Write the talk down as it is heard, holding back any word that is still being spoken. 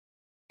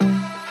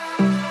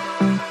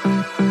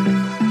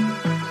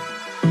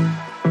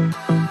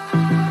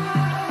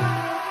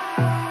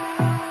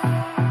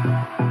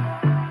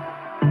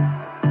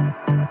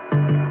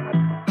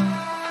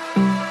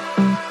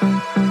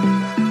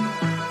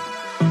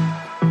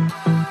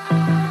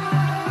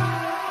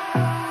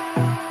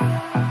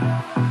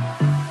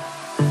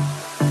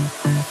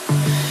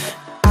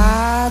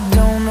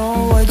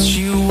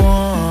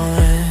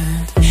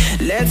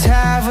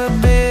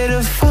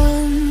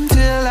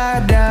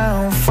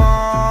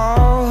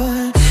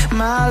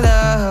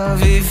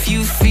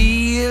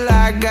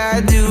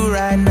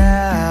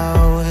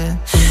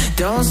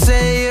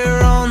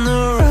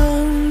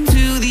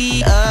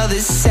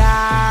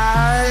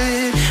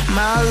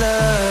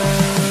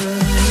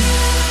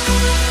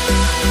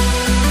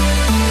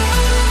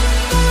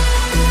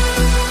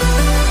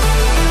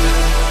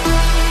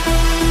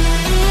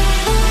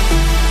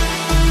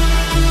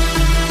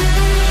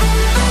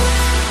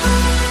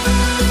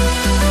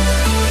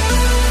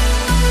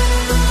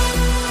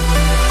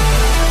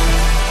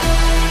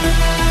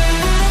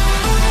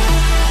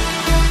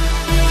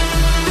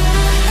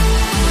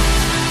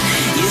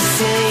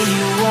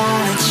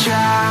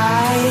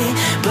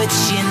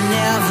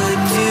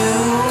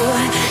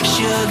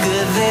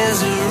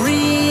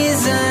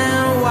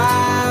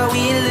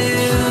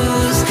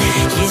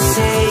You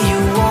say you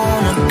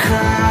wanna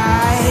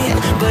cry,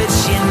 but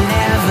you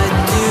never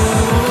do.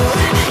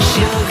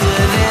 Sugar,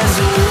 there's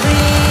a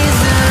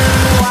reason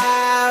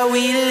why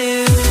we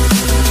lose.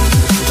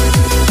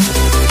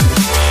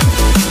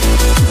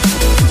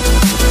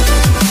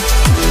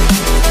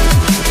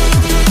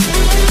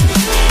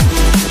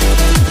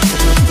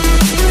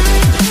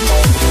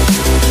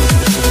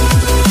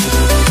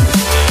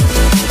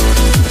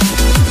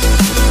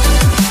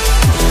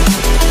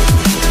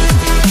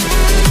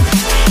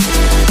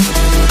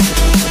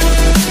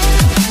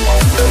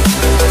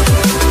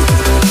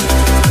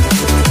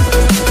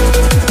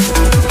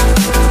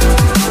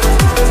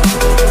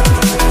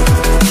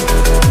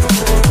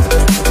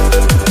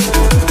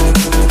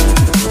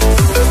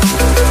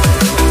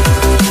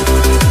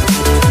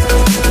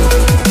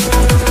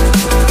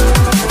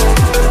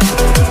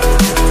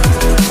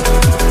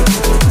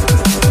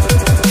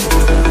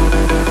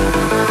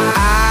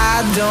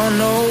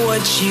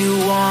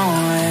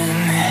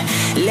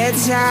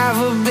 Let's have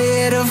a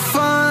bit of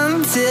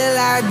fun till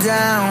I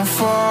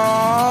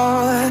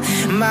downfall.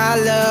 My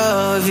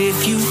love,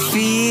 if you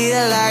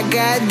feel like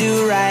I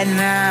do right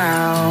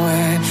now,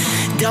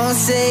 don't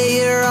say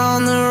you're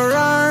on the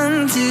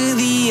run to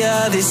the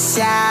other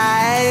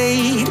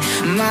side.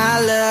 My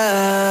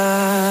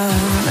love,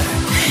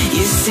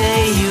 you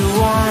say you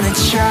wanna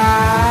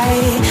try,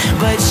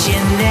 but you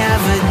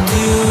never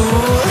do.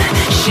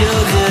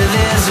 Sugar,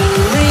 there's a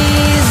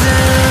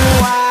reason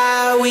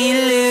why we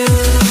lose.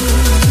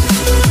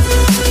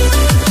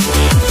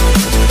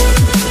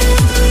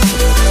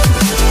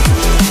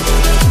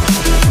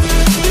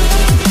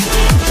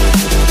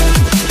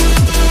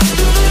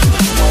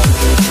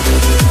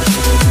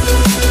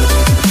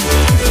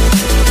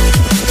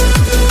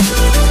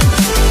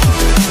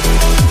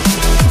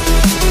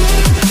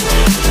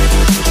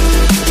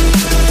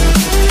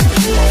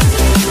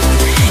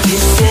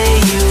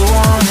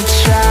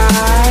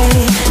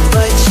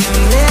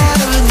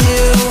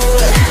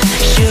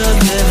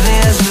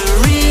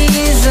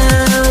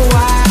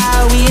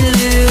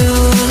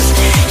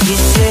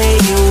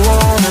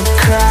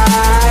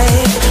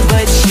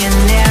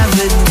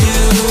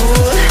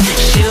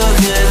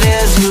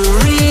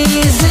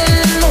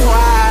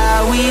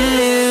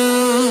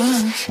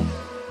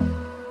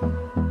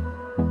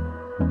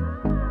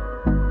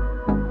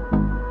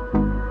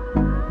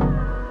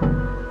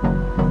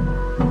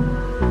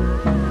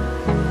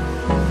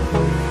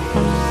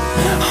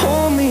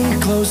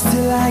 Close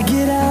till I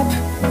get up.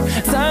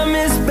 Time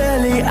is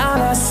barely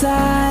on our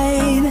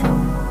side.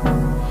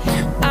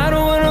 I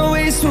don't wanna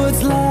waste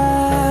what's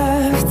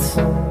left.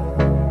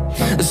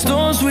 The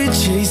storms we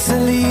chase are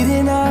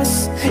leading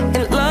us,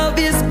 and love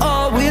is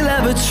all we'll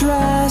ever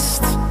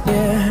trust.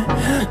 Yeah,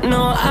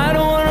 no, I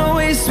don't wanna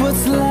waste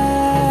what's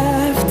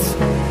left.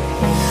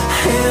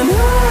 And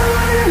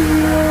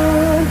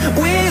on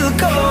we'll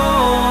go,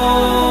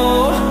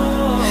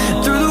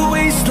 through the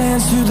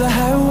wastelands, through the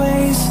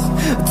highways,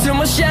 till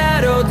my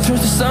shadow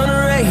turns to sun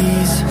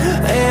rays.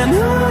 And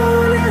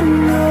on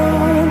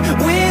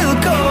we'll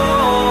go,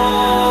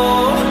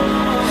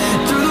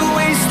 through the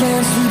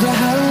wastelands, through the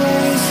highways.